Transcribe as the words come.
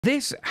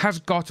This has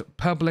got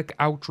public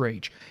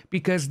outrage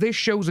because this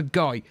shows a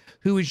guy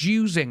who is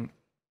using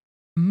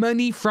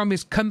money from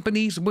his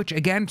companies, which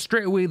again,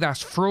 straight away,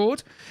 that's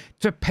fraud,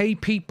 to pay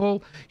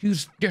people,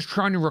 who's just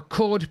trying to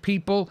record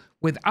people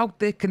without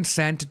their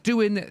consent,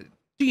 doing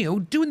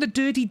the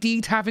dirty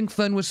deed, having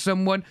fun with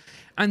someone,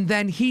 and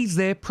then he's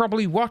there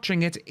probably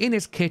watching it in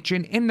his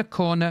kitchen, in the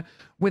corner,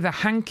 with a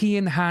hanky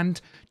in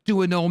hand,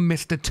 doing all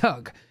Mr.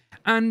 Tug.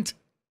 And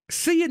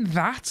seeing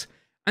that,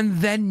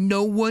 and then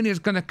no one is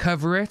going to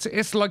cover it,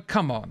 it's like,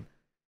 come on.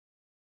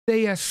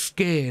 They are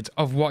scared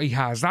of what he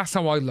has. That's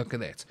how I look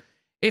at it.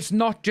 It's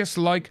not just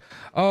like,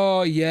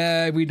 oh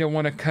yeah, we don't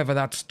want to cover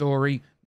that story.